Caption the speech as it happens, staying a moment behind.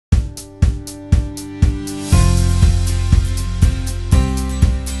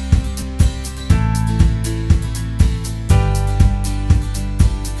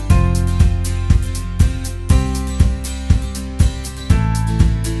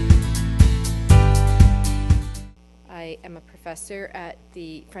a professor at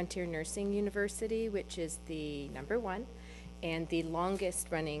the Frontier Nursing University, which is the #1 and the longest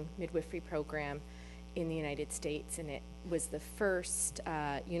running midwifery program in the United States. And it was the first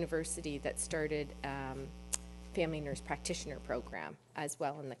university that started family nurse practitioner program as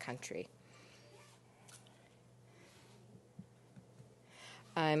well in the country.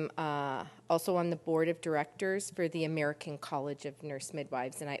 I'm also on the board of directors for the American College of Nurse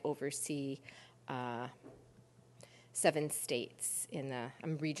Midwives, and I oversee 7 states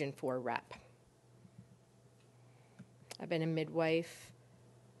I'm Region 4 rep. I've been a midwife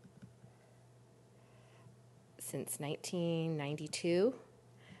since 1992.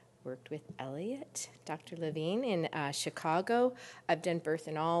 Worked with Elliot, Dr. Levine in Chicago. I've done birth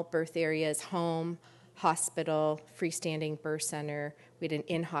in all birth areas: home, hospital, freestanding birth center. We had an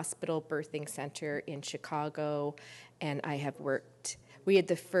in-hospital birthing center in Chicago, and we had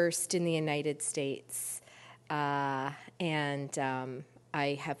the first in the United States. I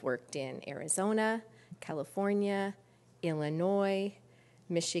have worked in Arizona, California, Illinois,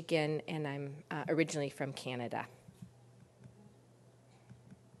 Michigan, and I'm originally from Canada.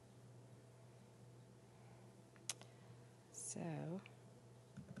 So,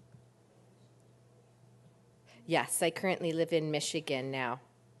 yes, I currently live in Michigan now,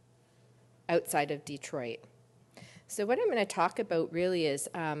 outside of Detroit. So what I'm going to talk about really is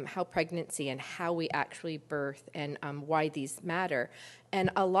how pregnancy and how we actually birth and why these matter. And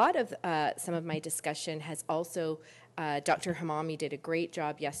a lot of some of my discussion has also, Dr. Hamami did a great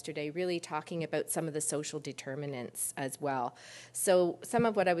job yesterday really talking about some of the social determinants as well. So some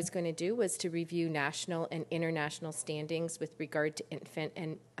of what I was going to do was to review national and international standings with regard to infant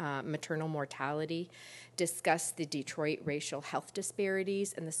and maternal mortality, discuss the Detroit racial health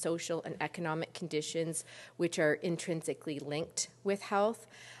disparities and the social and economic conditions which are intrinsically linked with health,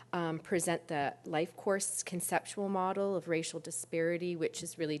 present the life course conceptual model of racial disparity, which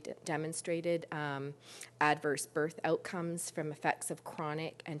has really demonstrated adverse birth outcomes from effects of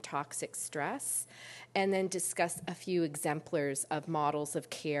chronic and toxic stress, and then discuss a few exemplars of models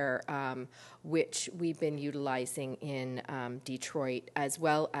of care which we've been utilizing in Detroit, as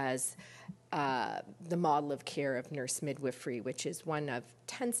well as the model of care of nurse midwifery, which is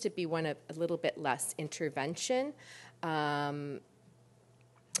tends to be one of a little bit less intervention,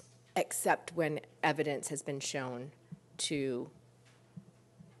 except when evidence has been shown to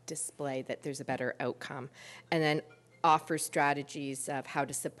display that there's a better outcome, and then offer strategies of how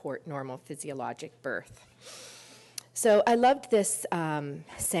to support normal physiologic birth. So I loved this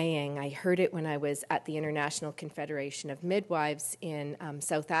saying. I heard it when I was at the International Confederation of Midwives in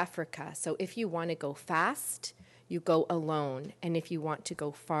South Africa. So if you want to go fast, you go alone, and if you want to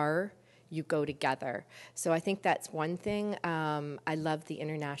go far, you go together. So I think that's one thing. I love the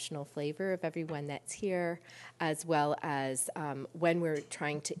international flavor of everyone that's here, as well as when we're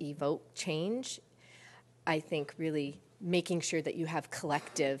trying to evoke change, I think really making sure that you have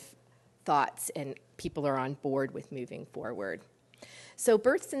collective thoughts and people are on board with moving forward. So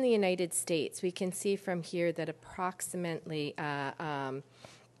births in the United States, we can see from here that approximately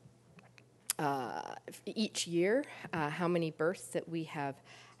each year, how many births that we have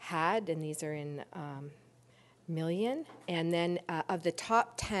had, and these are in million. And then of the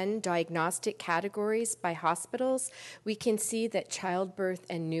top 10 diagnostic categories by hospitals, we can see that childbirth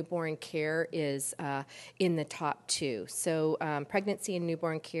and newborn care is in the top 2. So pregnancy and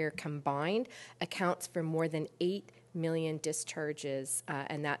newborn care combined accounts for more than 8 million discharges,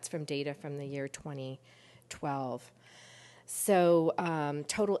 and that's from data from the year 2012. So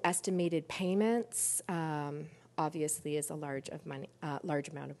total estimated payments obviously is a large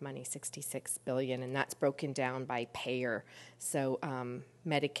amount of money, $66 billion, and that's broken down by payer. So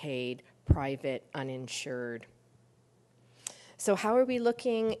Medicaid, private, uninsured. So how are we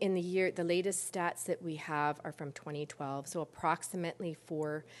looking in the year? The latest stats that we have are from 2012, so approximately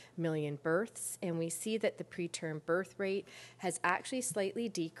 4 million births, and we see that the preterm birth rate has actually slightly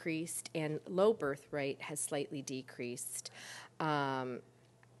decreased and low birth rate has slightly decreased.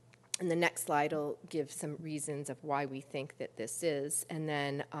 And the next slide will give some reasons of why we think that this is. And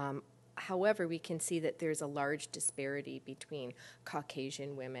then, however, we can see that there's a large disparity between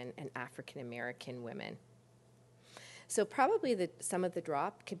Caucasian women and African American women. So probably some of the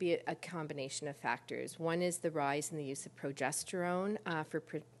drop could be a combination of factors. One is the rise in the use of progesterone for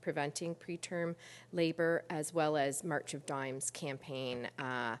preventing preterm labor, as well as March of Dimes campaign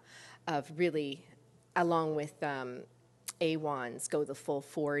of really, along with AWANs, go the full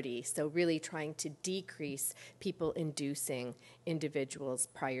 40. So really trying to decrease people inducing individuals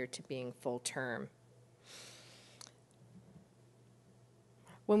prior to being full term.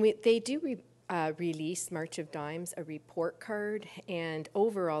 When they do released March of Dimes a report card, and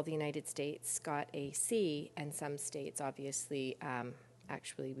overall the United States got a C, and some states obviously,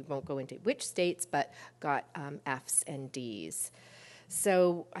 actually we won't go into which states, but got Fs and Ds.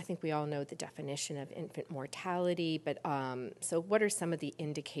 So I think we all know the definition of infant mortality, but so what are some of the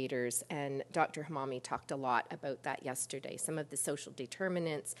indicators? And Dr. Hamami talked a lot about that yesterday. Some of the social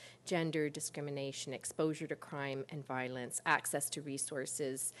determinants: gender, discrimination, exposure to crime and violence, access to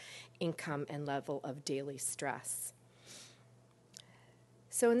resources, income, and level of daily stress.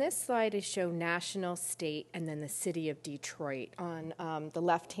 So in this slide, I show national, state, and then the city of Detroit. On the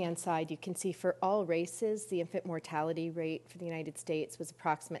left-hand side, you can see for all races, the infant mortality rate for the United States was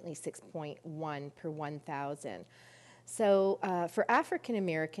approximately 6.1 per 1,000. So for African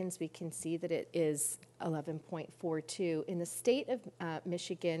Americans, we can see that it is 11.42. In the state of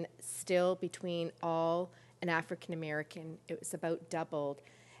Michigan, still between all and African American, it was about doubled.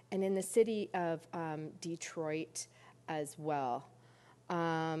 And in the city of Detroit as well.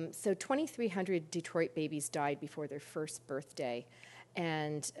 So 2,300 Detroit babies died before their first birthday,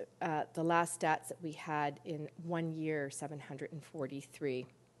 and the last stats that we had in 1 year, 743.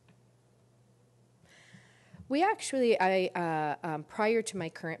 We actually, prior to my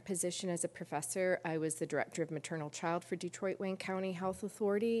current position as a professor, I was the director of maternal child for Detroit Wayne County Health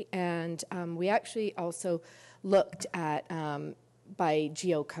Authority, and we actually also looked at, by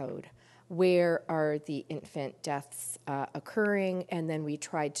geocode, where are the infant deaths occurring, and then we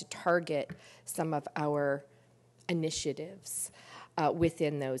tried to target some of our initiatives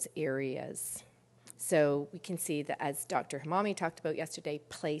within those areas. So we can see that, as Dr. Hamami talked about yesterday,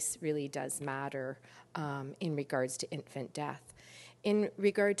 place really does matter in regards to infant death. In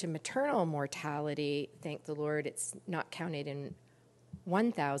regard to maternal mortality, thank the Lord, it's not counted in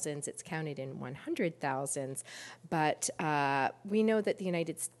 1,000s, it's counted in 100,000s, but we know that the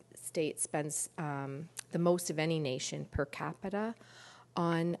United States spends the most of any nation per capita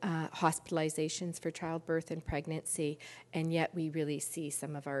on hospitalizations for childbirth and pregnancy, and yet we really see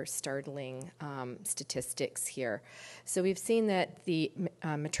some of our startling statistics here. So we've seen that the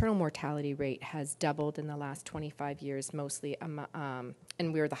maternal mortality rate has doubled in the last 25 years, mostly, and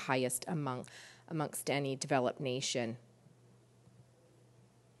we're the highest amongst any developed nation.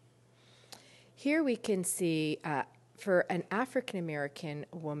 Here we can see for an African-American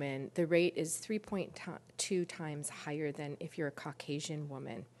woman, the rate is 3.2 times higher than if you're a Caucasian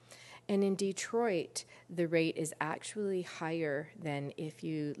woman. And in Detroit, the rate is actually higher than if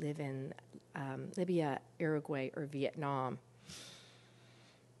you live in Libya, Uruguay, or Vietnam.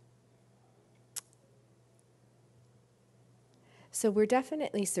 So we're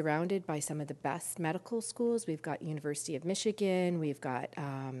definitely surrounded by some of the best medical schools. We've got University of Michigan, we've got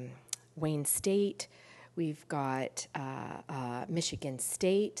Wayne State, we've got Michigan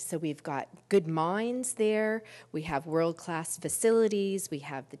State, so we've got good minds there. We have world-class facilities. We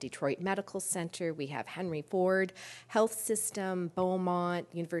have the Detroit Medical Center. We have Henry Ford Health System, Beaumont,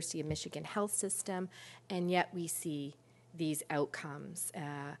 University of Michigan Health System, and yet we see these outcomes.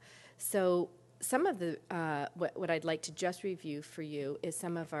 So some of the, what I'd like to just review for you is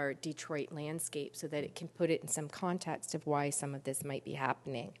some of our Detroit landscape so that it can put it in some context of why some of this might be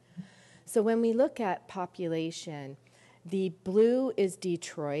happening. So when we look at population, the blue is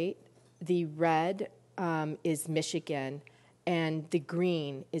Detroit, the red is Michigan, and the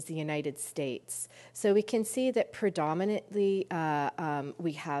green is the United States. So we can see that predominantly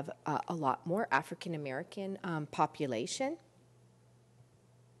we have a lot more African American population.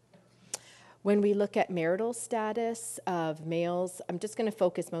 When we look at marital status of males, I'm just going to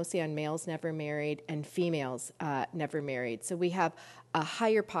focus mostly on males never married and females never married. So we have a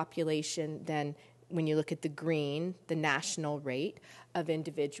higher population than when you look at the green, the national rate of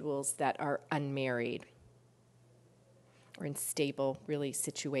individuals that are unmarried or in stable, really,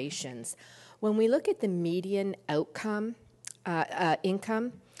 situations. When we look at the median income,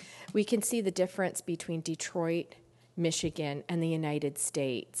 we can see the difference between Detroit, Michigan, and the United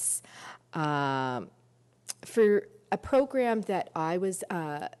States. For a program that I was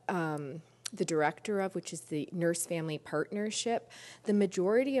the director of, which is the Nurse Family Partnership, the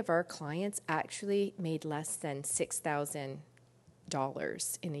majority of our clients actually made less than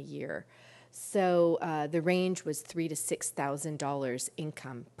 $6,000 in a year. So the range was $3,000 to $6,000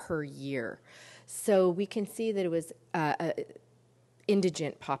 income per year. So we can see that it was an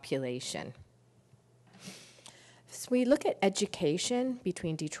indigent population. So we look at education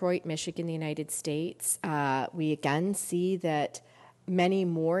between Detroit, Michigan, the United States. We again see that many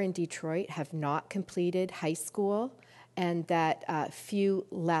more in Detroit have not completed high school, and that few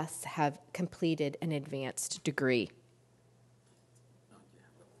less have completed an advanced degree.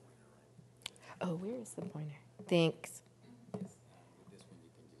 Oh, where is the pointer? Thanks.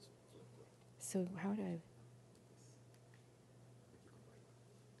 So how do I?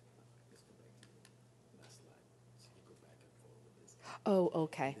 Oh,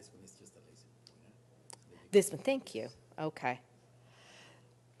 okay. This one, thank you. Okay.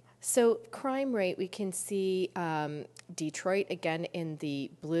 So crime rate, we can see Detroit again in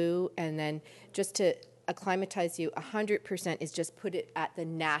the blue, and then just to acclimatize you, 100% is just put it at the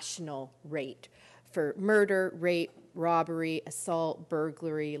national rate for murder, rape, robbery, assault,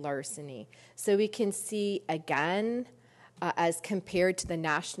 burglary, larceny. So we can see again, as compared to the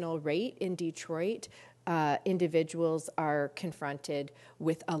national rate in Detroit, individuals are confronted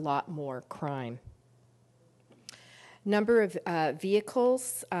with a lot more crime. Number of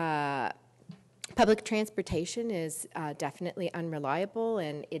vehicles, public transportation is definitely unreliable,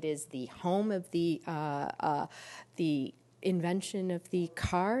 and it is the home of the invention of the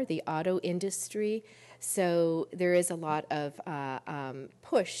car, the auto industry. So there is a lot of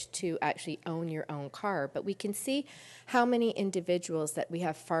push to actually own your own car. But we can see how many individuals that we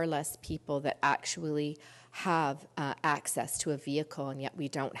have far less people that actually have access to a vehicle, and yet we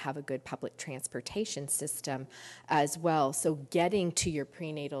don't have a good public transportation system as well. So getting to your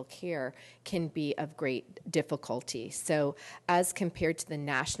prenatal care can be of great difficulty. So as compared to the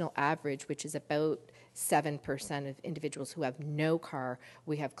national average, which is about 7% of individuals who have no car,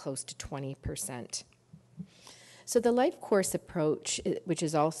 we have close to 20%. So the life course approach, which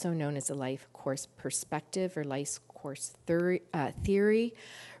is also known as a life course perspective or life course theory,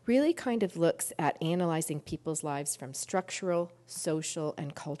 really kind of looks at analyzing people's lives from structural, social,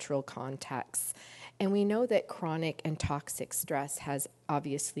 and cultural contexts. And we know that chronic and toxic stress has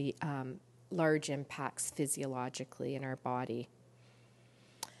obviously large impacts physiologically in our body.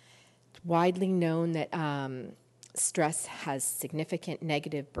 It's widely known that stress has significant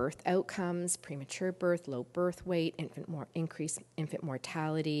negative birth outcomes, premature birth, low birth weight, increased infant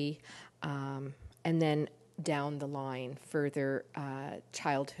mortality, and then down the line, further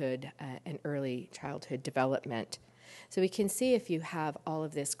childhood and early childhood development. So we can see if you have all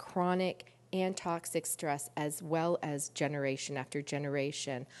of this chronic and toxic stress as well as generation after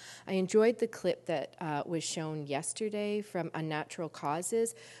generation. I enjoyed the clip that was shown yesterday from Unnatural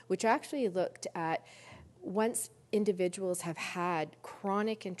Causes, which actually looked at once individuals have had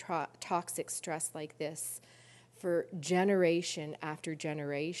chronic and toxic stress like this for generation after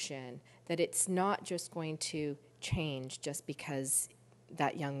generation, that it's not just going to change just because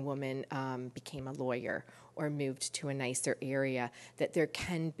that young woman became a lawyer or moved to a nicer area, that there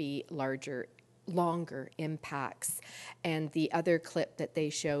can be longer impacts. And the other clip that they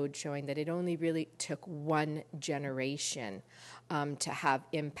showed showing that it only really took one generation to have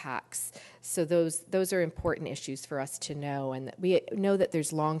impacts. So those are important issues for us to know, and that we know that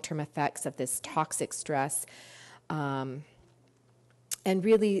there's long-term effects of this toxic stress, and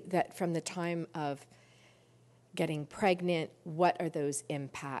really that from the time of getting pregnant, what are those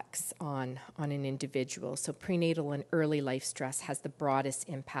impacts on an individual? So prenatal and early life stress has the broadest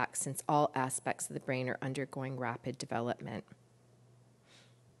impact since all aspects of the brain are undergoing rapid development.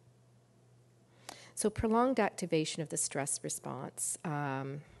 So prolonged activation of the stress response.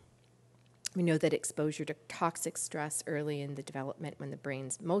 We know that exposure to toxic stress early in the development, when the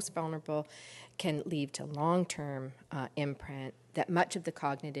brain's most vulnerable, can lead to long-term imprint, that much of the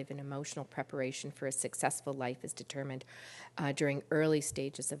cognitive and emotional preparation for a successful life is determined during early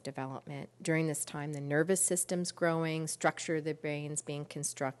stages of development. During this time, the nervous system's growing, structure of the brain's being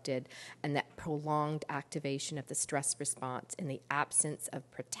constructed, and that prolonged activation of the stress response in the absence of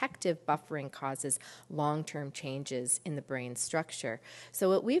protective buffering causes long-term changes in the brain structure. So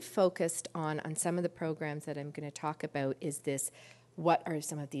what we've focused on some of the programs that I'm going to talk about is this: what are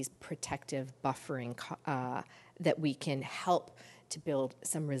some of these protective buffering that we can help to build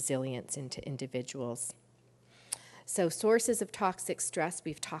some resilience into individuals. So sources of toxic stress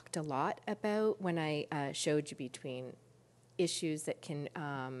we've talked a lot about when I showed you between issues that can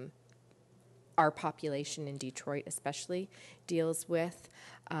our population in Detroit especially deals with.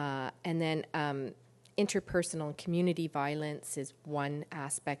 And then interpersonal and community violence is one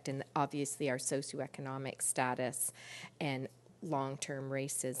aspect, and obviously our socioeconomic status and long-term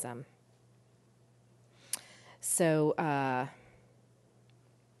racism. So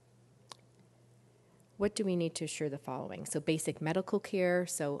what do we need to assure the following? So basic medical care,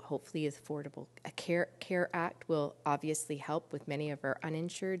 so hopefully the Affordable Care Act will obviously help with many of our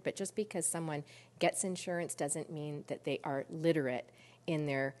uninsured, but just because someone gets insurance doesn't mean that they are literate in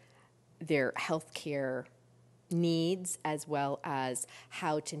their health care needs as well as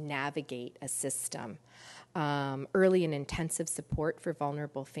how to navigate a system. early and intensive support for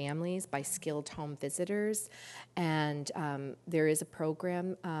vulnerable families by skilled home visitors. And there is a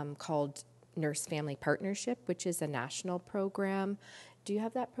program called Nurse Family Partnership, which is a national program. Do you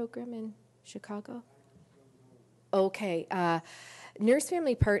have that program in Chicago? Okay. Nurse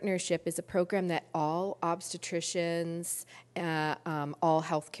Family Partnership is a program that all obstetricians, all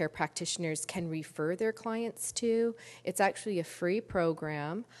healthcare practitioners can refer their clients to. It's actually a free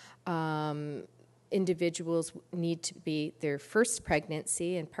program. Individuals need to be their first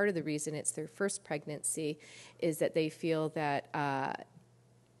pregnancy, and part of the reason it's their first pregnancy is that they feel that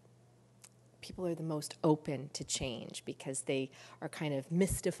people are the most open to change because they are kind of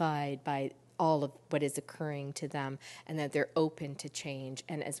mystified by all of what is occurring to them, and that they're open to change.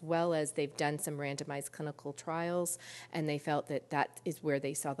 And as well as they've done some randomized clinical trials, and they felt that that is where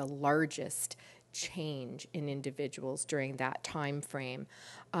they saw the largest change in individuals during that time frame.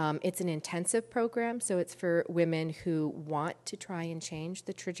 It's an intensive program, so it's for women who want to try and change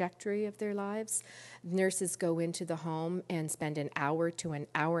the trajectory of their lives. Nurses go into the home and spend an hour to an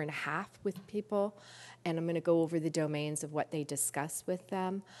hour and a half with people, and I'm going to go over the domains of what they discuss with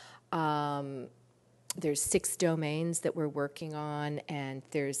them. There's 6 domains that we're working on, and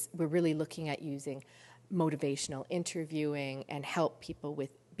we're really looking at using motivational interviewing and help people with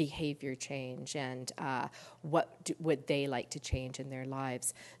behavior change and what would they like to change in their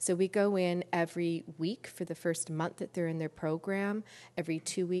lives. So we go in every week for the first month that they're in their program, every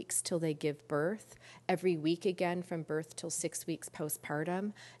 2 weeks till they give birth, every week again from birth till 6 weeks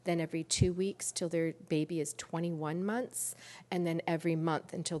postpartum, then every 2 weeks till their baby is 21 months, and then every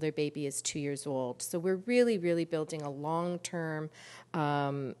month until their baby is 2 years old. So we're really, really building a long-term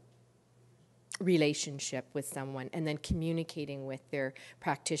relationship with someone and then communicating with their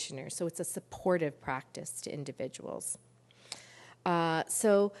practitioner. So it's a supportive practice to individuals.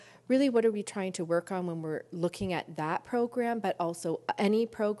 So really, what are we trying to work on when we're looking at that program, but also any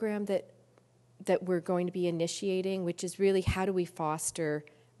program that we're going to be initiating, which is really how do we foster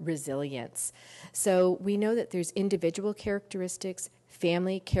resilience? So we know that there's individual characteristics,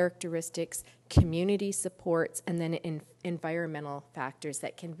 family characteristics, community supports, and then environmental factors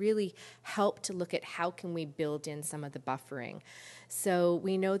that can really help to look at how can we build in some of the buffering. So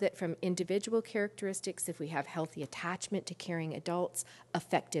we know that from individual characteristics, if we have healthy attachment to caring adults,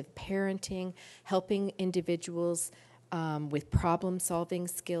 effective parenting, helping individuals with problem-solving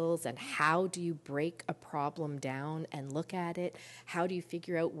skills, and how do you break a problem down and look at it? How do you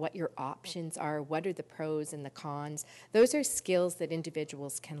figure out what your options are? What are the pros and the cons? Those are skills that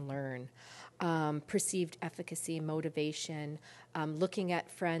individuals can learn. Perceived efficacy, motivation, looking at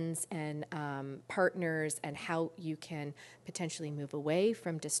friends and partners and how you can potentially move away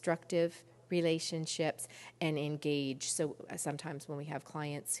from destructive relationships and engage. So sometimes when we have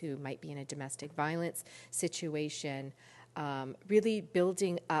clients who might be in a domestic violence situation, really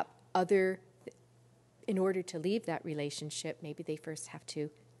building up in order to leave that relationship, maybe they first have to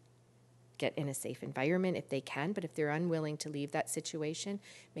get in a safe environment if they can, but if they're unwilling to leave that situation,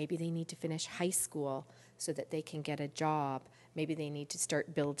 maybe they need to finish high school so that they can get a job. Maybe they need to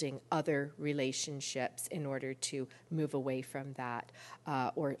start building other relationships in order to move away from that,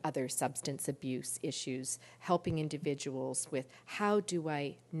 or other substance abuse issues, helping individuals with how do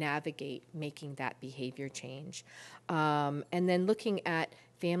I navigate making that behavior change. And then looking at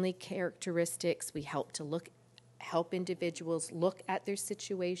family characteristics, we help individuals look at their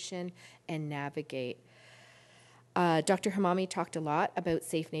situation and navigate. Dr. Hamami talked a lot about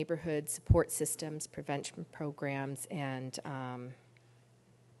safe neighborhoods, support systems, prevention programs, and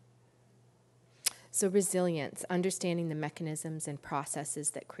so resilience, understanding the mechanisms and processes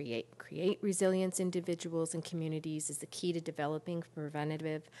that create resilience individuals and communities is the key to developing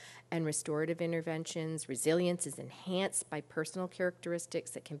preventative and restorative interventions. Resilience is enhanced by personal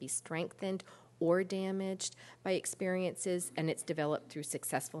characteristics that can be strengthened or damaged by experiences, and it's developed through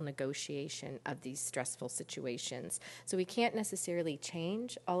successful negotiation of these stressful situations. So we can't necessarily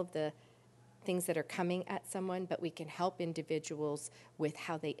change all of the things that are coming at someone, but we can help individuals with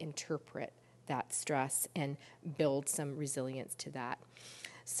how they interpret that stress and build some resilience to that.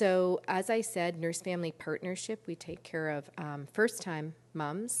 So as I said, Nurse Family Partnership, we take care of first-time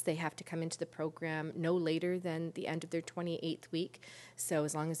moms. They have to come into the program no later than the end of their 28th week. So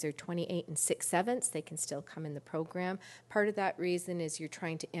as long as they're 28 and 6/7, they can still come in the program. Part of that reason is you're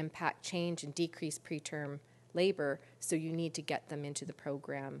trying to impact change and decrease preterm labor, so you need to get them into the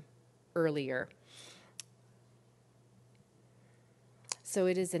program earlier. So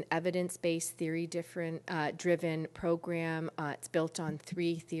it is an evidence-based, driven program. It's built on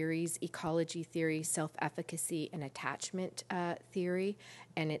 3 theories: ecology theory, self-efficacy, and attachment theory.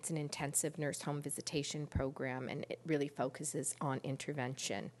 And it's an intensive nurse home visitation program, and it really focuses on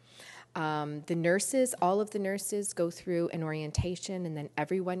intervention. All of the nurses go through an orientation, and then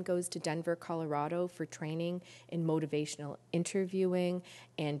everyone goes to Denver, Colorado for training in motivational interviewing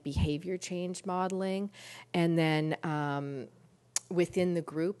and behavior change modeling. And then within the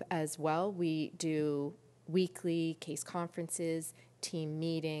group as well, we do weekly case conferences, team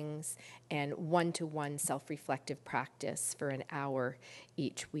meetings, and one-to-one self-reflective practice for an hour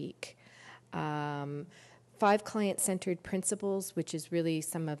each week. 5 client-centered principles, which is really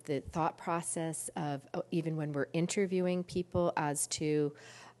some of the thought process of even when we're interviewing people as to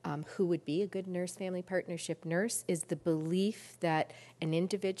who would be a good nurse-family partnership nurse, is the belief that an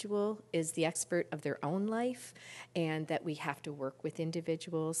individual is the expert of their own life, and that we have to work with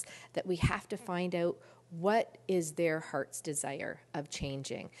individuals, that we have to find out what is their heart's desire of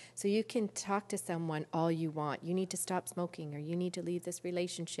changing. So you can talk to someone all you want. You need to stop smoking, or you need to leave this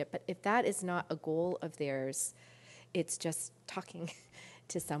relationship. But if that is not a goal of theirs, it's just talking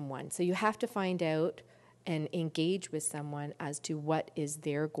to someone. So you have to find out and engage with someone as to what is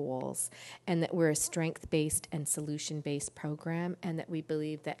their goals, and that we're a strength-based and solution-based program, and that we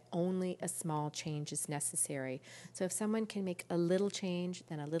believe that only a small change is necessary. So if someone can make a little change,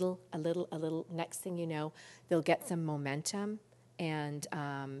 then a little, next thing you know, they'll get some momentum and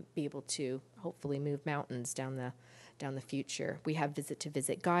be able to hopefully move mountains down the future. We have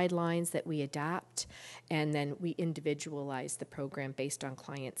visit-to-visit guidelines that we adapt, and then we individualize the program based on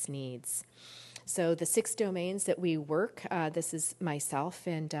clients' needs. So the 6 domains that we work, this is myself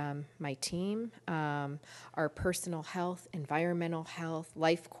and my team, are personal health, environmental health,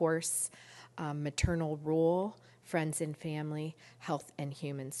 life course, maternal role, friends and family, health and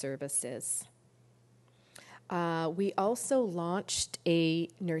human services. We also launched a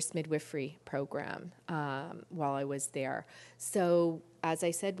nurse midwifery program while I was there. So as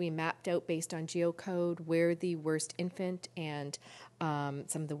I said, we mapped out based on geocode where the worst infant and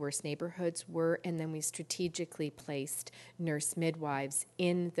some of the worst neighborhoods were, and then we strategically placed nurse midwives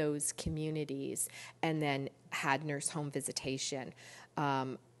in those communities, and then had nurse home visitation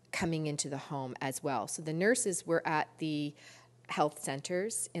coming into the home as well. So the nurses were at the health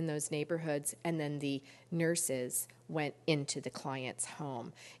centers in those neighborhoods, and then the nurses went into the client's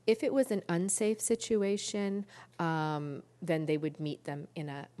home. If it was an unsafe situation, then they would meet them in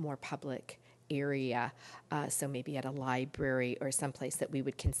a more public area, so maybe at a library or someplace that we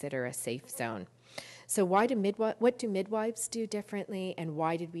would consider a safe zone. So what do midwives do differently, and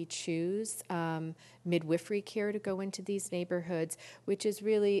why did we choose midwifery care to go into these neighborhoods, which is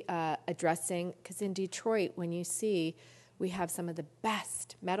really addressing, because in Detroit, when you see, we have some of the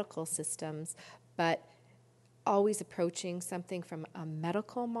best medical systems, but always approaching something from a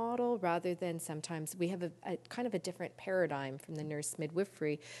medical model rather than sometimes we have a kind of a different paradigm from the nurse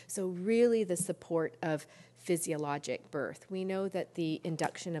midwifery. So really the support of physiologic birth. We know that the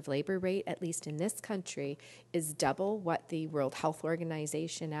induction of labor rate, at least in this country, is double what the World Health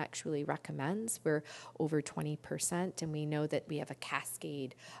Organization actually recommends. We're over 20%, and we know that we have a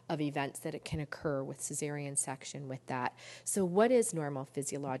cascade of events that it can occur with cesarean section with that. So what is normal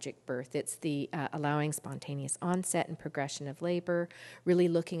physiologic birth? It's the allowing spontaneous onset and progression of labor, really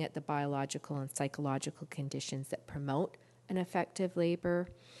looking at the biological and psychological conditions that promote an effective labor,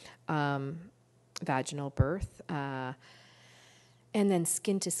 vaginal birth, and then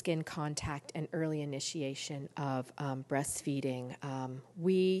skin-to-skin contact and early initiation of breastfeeding.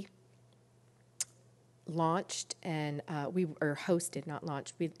 We launched and we hosted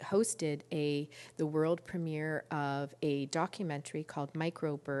the world premiere of a documentary called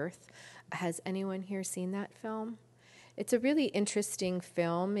Microbirth. Has anyone here seen that film? It's a really interesting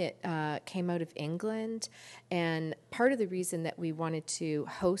film. It came out of England, and part of the reason that we wanted to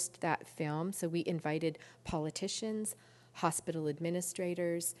host that film, so we invited politicians, hospital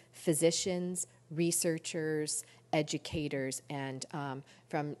administrators, physicians, researchers, educators, and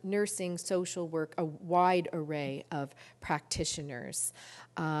from nursing, social work, a wide array of practitioners.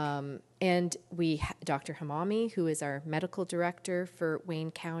 And Dr. Hamami, who is our medical director for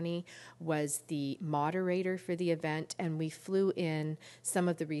Wayne County, was the moderator for the event, and we flew in some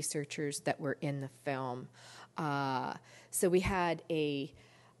of the researchers that were in the film. So we had a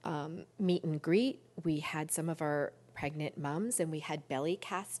meet and greet. We had some of our pregnant mums, and we had belly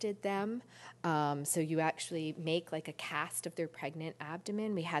casted them. So you actually make like a cast of their pregnant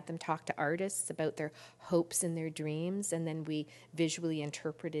abdomen. We had them talk to artists about their hopes and their dreams, and then we visually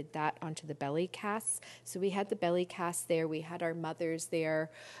interpreted that onto the belly casts. So we had the belly cast there. We had our mothers there.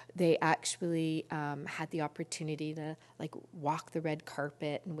 They actually had the opportunity to like walk the red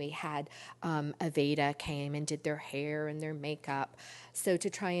carpet, and we had Aveda came and did their hair and their makeup. So to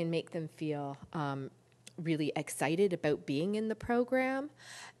try and make them feel really excited about being in the program.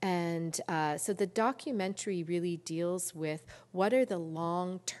 And so the documentary really deals with what are the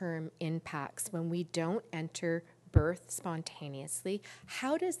long-term impacts when we don't enter birth spontaneously.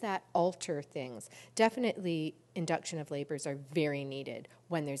 How does that alter things? Definitely induction of labors are very needed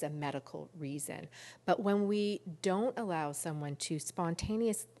when there's a medical reason. But when we don't allow someone to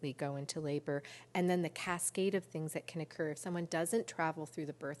spontaneously go into labor, and then the cascade of things that can occur, if someone doesn't travel through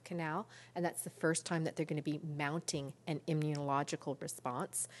the birth canal, and that's the first time that they're going to be mounting an immunological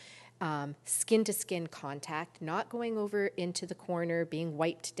response, skin-to-skin contact, not going over into the corner, being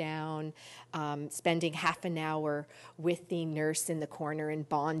wiped down, spending half an hour with the nurse in the corner and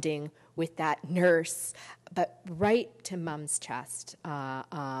bonding with that nurse, but right to mom's chest,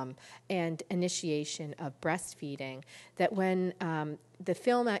 and initiation of breastfeeding, that when the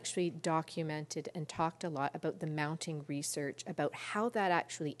film actually documented and talked a lot about the mounting research about how that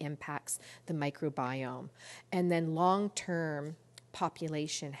actually impacts the microbiome, and then long-term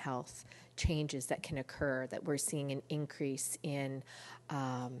population health changes that can occur, that we're seeing an increase in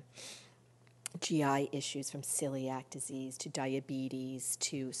GI issues from celiac disease to diabetes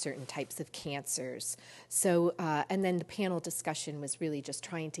to certain types of cancers. So, and then the panel discussion was really just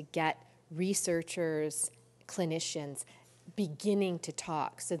trying to get researchers, clinicians beginning to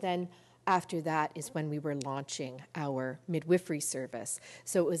talk. So then after that is when we were launching our midwifery service.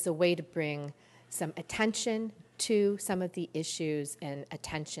 So it was a way to bring some attention to some of the issues and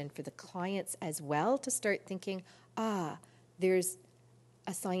attention for the clients as well to start thinking, there's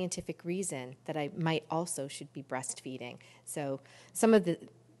a scientific reason that I might also should be breastfeeding. So some of the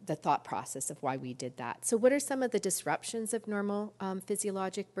thought process of why we did that. So what are some of the disruptions of normal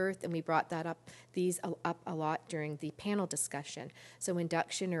physiologic birth? And we brought these up a lot during the panel discussion. So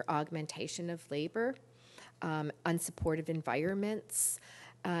induction or augmentation of labor, unsupportive environments,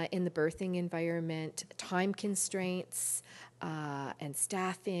 in the birthing environment, time constraints and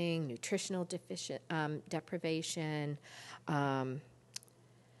staffing, nutritional deprivation, and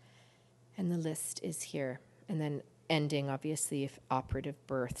the list is here. And then ending, obviously, if operative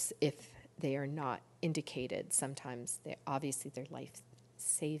births, if they are not indicated, sometimes they're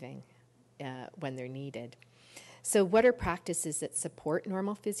life-saving when they're needed. So what are practices that support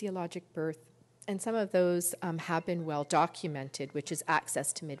normal physiologic birth? And some of those have been well documented, which is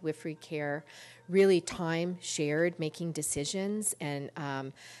access to midwifery care, really time shared, making decisions, and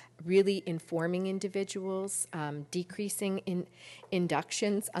really informing individuals, decreasing in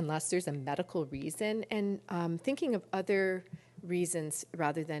inductions unless there's a medical reason, and thinking of other reasons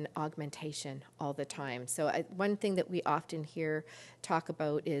rather than augmentation all the time. So one thing that we often hear talk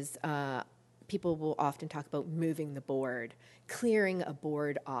about is people will often talk about moving the board, clearing a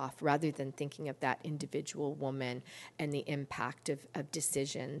board off rather than thinking of that individual woman and the impact of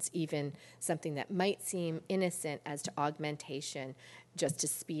decisions, even something that might seem innocent as to augmentation just to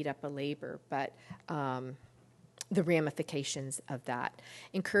speed up a labor, but the ramifications of that.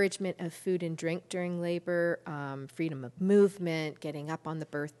 Encouragement of food and drink during labor, freedom of movement, getting up on the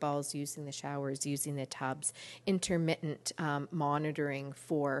birth balls, using the showers, using the tubs, intermittent monitoring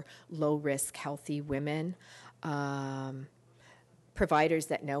for low-risk healthy women, providers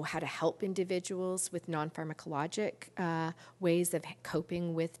that know how to help individuals with non-pharmacologic ways of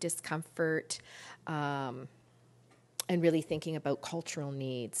coping with discomfort, and really thinking about cultural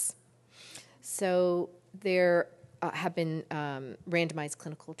needs. So there have been randomized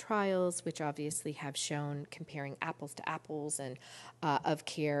clinical trials, which obviously have shown comparing apples to apples and of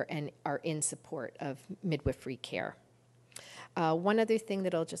care and are in support of midwifery care. One other thing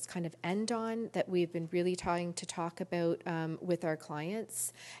that I'll just kind of end on that we've been really trying to talk about with our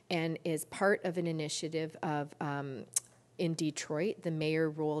clients and is part of an initiative of in Detroit, the mayor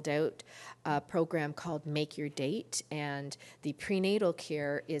rolled out a program called Make Your Date, and the prenatal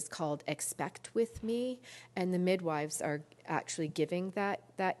care is called Expect With Me, and the midwives are actually giving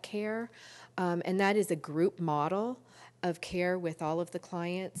that care. And that is a group model of care with all of the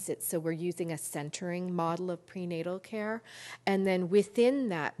clients. So we're using a centering model of prenatal care. And then within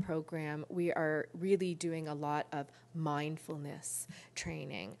that program, we are really doing a lot of mindfulness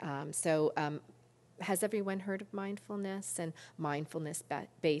training. has everyone heard of mindfulness and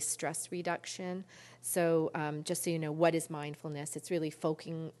mindfulness-based stress reduction? So just so you know, what is mindfulness? It's really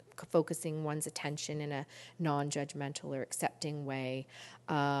focusing one's attention in a non-judgmental or accepting way,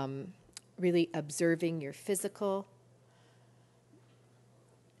 really observing your physical,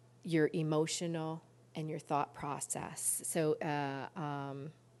 your emotional, and your thought process. So,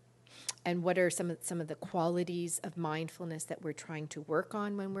 and what are some of the qualities of mindfulness that we're trying to work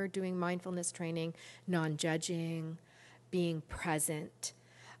on when we're doing mindfulness training? Non-judging, being present,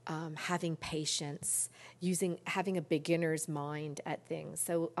 having patience, having a beginner's mind at things.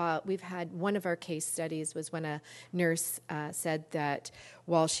 So we've had one of our case studies was when a nurse said that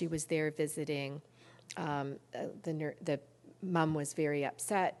while she was there visiting, the mom was very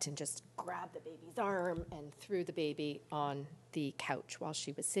upset and just grabbed the baby's arm and threw the baby on the couch while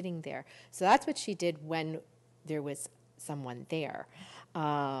she was sitting there. So that's what she did when there was someone there.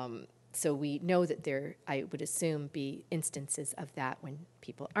 So we know that there, I would assume, be instances of that when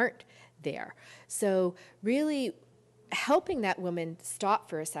people aren't there. So really helping that woman stop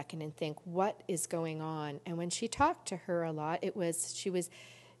for a second and think, what is going on? And when she talked to her a lot,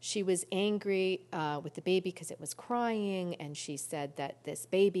 she was angry with the baby because it was crying, and she said that this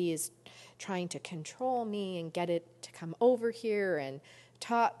baby is trying to control me and get it to come over here and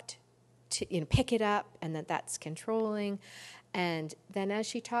pick it up, and that's controlling. And then as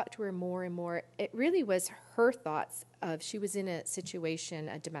she talked to her more and more, it really was her thoughts of she was in a situation,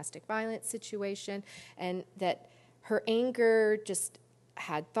 a domestic violence situation, and that her anger just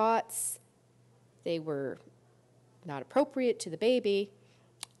had thoughts. They were not appropriate to the baby.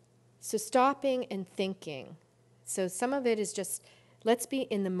 So stopping and thinking. So some of it is just, let's be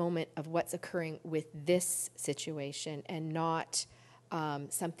in the moment of what's occurring with this situation and not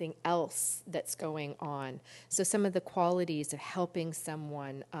something else that's going on. So some of the qualities of helping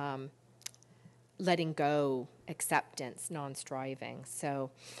someone, letting go, acceptance, non-striving.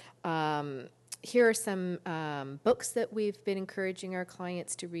 So here are some books that we've been encouraging our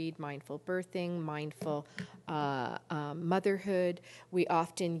clients to read: Mindful Birthing, Mindful Motherhood. We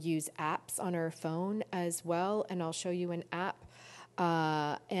often use apps on our phone as well, and I'll show you an app.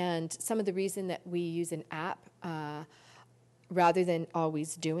 And some of the reason that we use an app rather than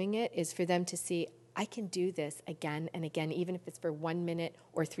always doing it is for them to see, I can do this again and again, even if it's for 1 minute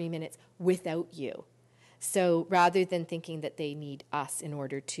or 3 minutes without you. So rather than thinking that they need us in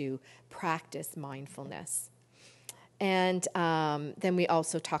order to practice mindfulness. And then we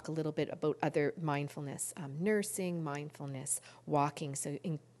also talk a little bit about other mindfulness, nursing, mindfulness, walking, so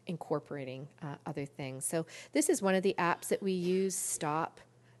incorporating other things. So this is one of the apps that we use: Stop,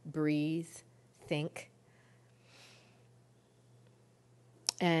 Breathe, Think.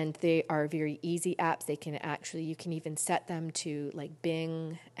 And they are very easy apps. They can actually, you can even set them to like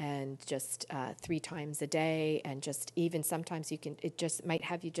Bing and just 3 times a day. And just even sometimes it just might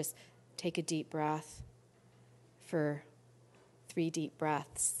have you just take a deep breath for 3 deep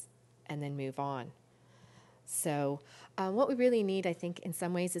breaths and then move on. So what we really need, I think, in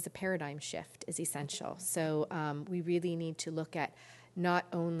some ways is a paradigm shift is essential. So we really need to look at not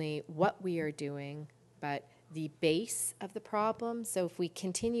only what we are doing, but the base of the problem. So if we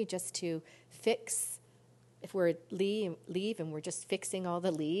continue just to fix, if we're leave and we're just fixing all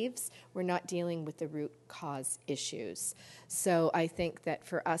the leaves, we're not dealing with the root cause issues. So I think that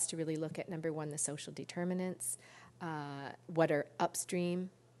for us to really look at, number one, the social determinants, what are upstream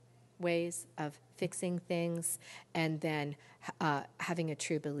ways of fixing things, and then having a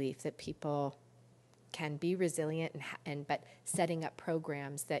true belief that people can be resilient but setting up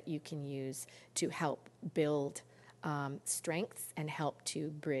programs that you can use to help build strengths and help to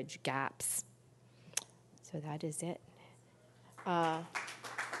bridge gaps. So that is it.